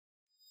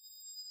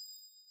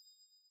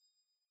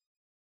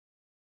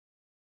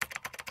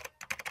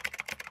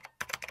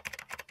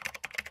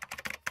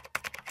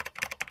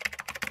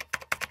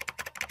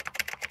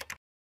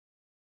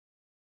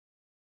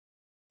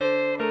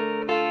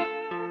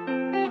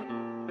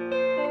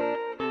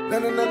Hey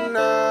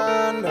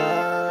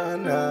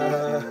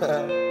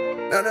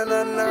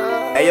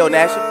yo,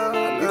 Nashi,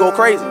 you go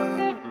crazy.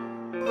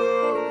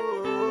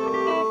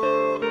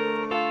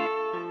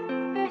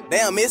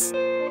 Damn, Myst.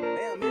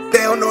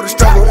 They don't know the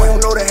struggle, they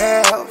don't know the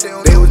half.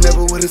 They was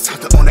never with us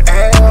out there on the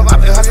Ave. I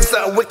been hustling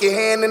something wicked,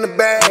 hand in the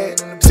bag.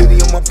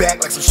 City on my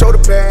back like some shoulder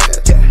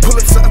pads. Pull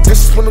up something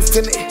vicious when I'm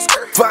feeling it.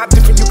 Vibe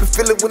different, you can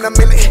feel it when I'm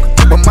in it.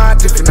 My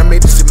mind different, I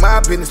made this shit my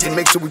business to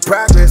make sure we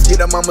progress.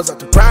 Get our mamas out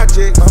the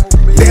project.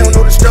 They don't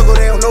know the struggle,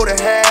 they don't know the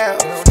half.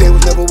 They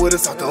was never with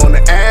us out there on the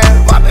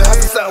Ave. I been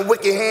hustling something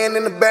wicked, hand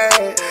in the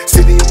bag.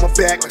 City on my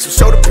back like some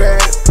shoulder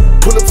pads.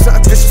 Pull up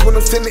something vicious when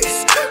I'm feeling it.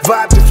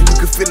 Vibe different, you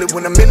can feel it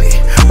when I'm in it.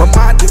 My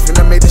mind different,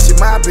 I made this shit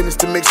my business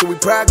to make sure we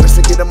progress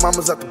and get our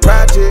mamas out the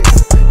project.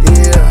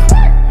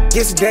 Yeah.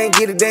 Guess they ain't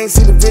get it, they ain't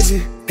see the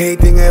vision.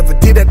 Anything I ever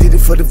did, I did it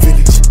for the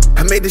village.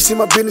 I made this shit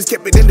my business,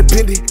 kept it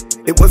independent.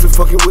 It wasn't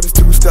fucking with us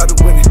till we started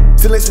winning.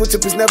 Still ain't switch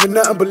up, it's never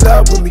nothing but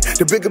love with me.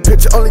 The bigger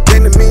picture, only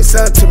thing that means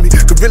something to me.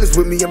 Gorillas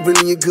with me, I'm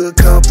really in good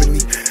company.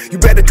 You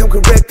better come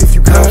correct if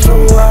you come to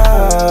me.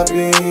 I've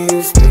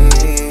been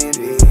spending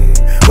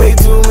way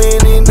too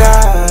many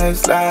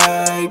nights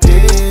like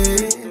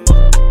this.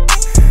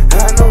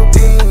 I know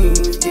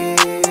things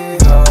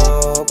get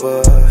hard,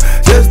 but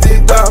just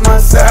stick by my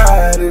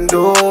side and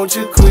don't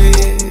you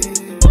quit.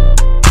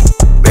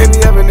 Baby,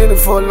 I've been in it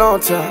for a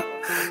long time,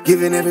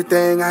 giving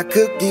everything I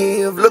could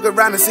give. Look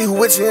around and see who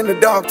with you in the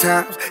dark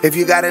times. If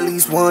you got at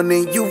least one,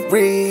 then you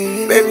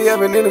real. Baby, I've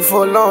been in it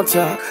for a long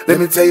time. Let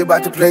me tell you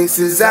about the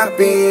places I've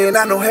been.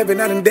 I know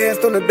heaven, I done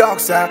danced on the dark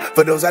side.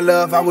 For those I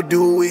love, I would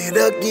do it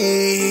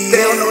again. They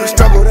don't know the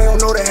struggle, they don't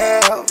know the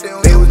half.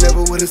 They was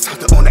never with us out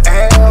there on the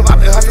Ave. I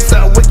been hustling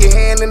something wicked,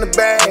 hand in the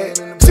bag.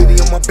 City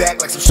on my back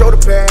like some shoulder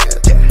pads.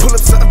 Pull up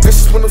something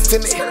vicious when I'm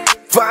feeling it.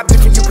 Vibe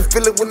different, you can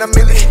feel it when I'm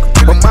in it.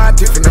 My mind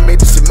different, I made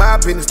this shit my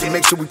business to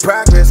make sure we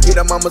progress. Get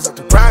our mamas out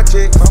the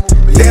project.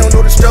 They don't know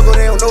the struggle,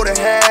 they don't know the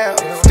half.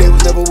 They was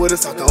never with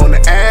us out there on the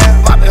Ave.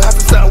 I been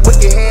hustling something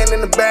wicked, hand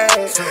in the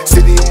bag.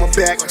 City on my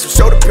back like some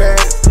shoulder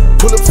pads.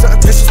 Pull up something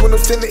vicious when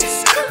I'm feeling it.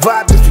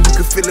 Vibe different, you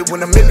can feel it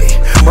when I'm in it.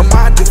 My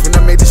mind different,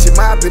 I made this shit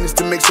my business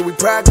to make sure we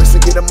progress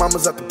and get our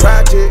mamas out the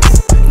project.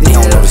 They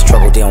don't know the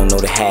struggle, they don't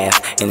know the half.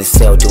 In the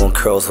cell doing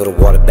curls with a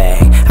water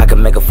bag. I can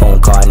make a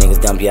phone call,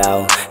 niggas dump you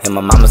out. And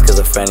my mama's cause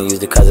a friend and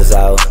used to cuss us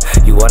out.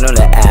 You want on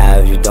the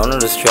Ave, you don't know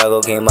the struggle.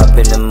 Came up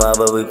in the mud,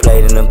 but we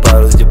played in the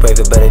puddles. You pray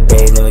for better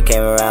days, never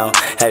came around.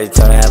 Had to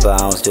turn a half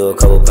an ounce to a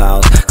couple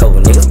pounds.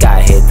 Couple niggas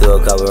got hit through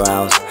a couple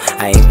rounds.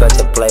 I ain't about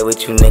to play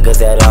with you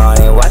niggas at all.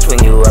 And watch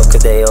when you up,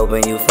 cause they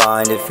open you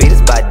fall. And defeat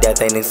us by death,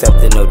 ain't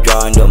accepting no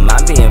drawing. Don't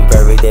mind being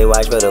perfect, they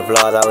watch for the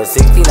flaws. I was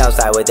 16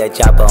 outside with that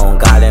chopper on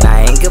God. And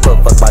I ain't give a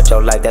fuck about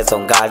your life, that's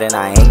on God. And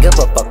I ain't give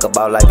a fuck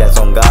about life, that's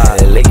on God.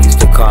 The lick used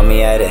to call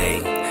me at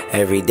 8.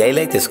 Every day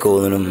late to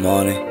school in the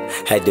morning.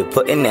 Had to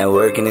put in that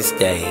work and it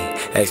stay.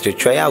 Extra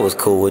tray, I was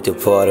cool with the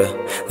porter.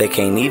 They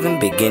can't even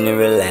begin to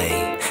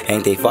relate.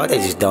 Ain't they fault, they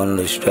just don't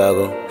know the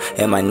struggle.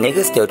 And my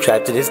niggas still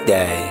trapped to this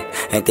day.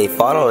 Ain't they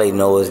fault, all they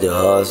know is the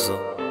hustle.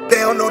 They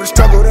don't know the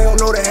struggle, they don't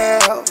know the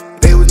half.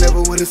 They was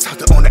never with us out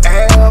there on the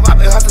Ave. I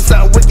been hustling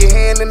something wicked,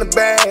 hand in the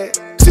bag.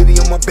 City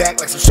on my back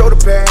like some shoulder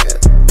pads.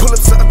 Pull up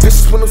something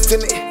vicious when I'm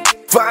feeling it.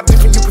 Vibe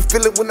different, you can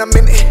feel it when I'm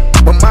in it.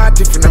 My mind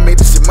different, I made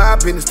this shit my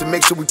business to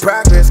make sure we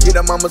progress. Get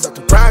our mamas out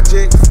the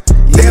project.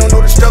 They don't know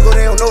the struggle,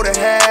 they don't know the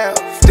half.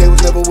 They was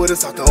never with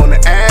us out there on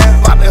the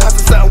Ave. I been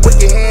hustling something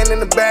wicked, hand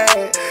in the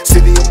bag.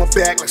 City on my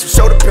back like some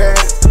shoulder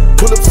pads.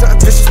 Pull up something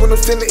vicious when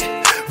I'm feeling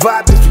it.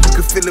 Vibe different, you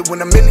can feel it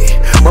when I'm in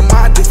it. My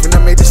mind different,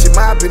 I made this shit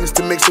my business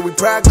to make sure we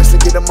progress and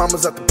get our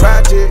mamas out the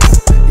project.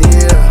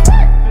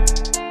 Yeah.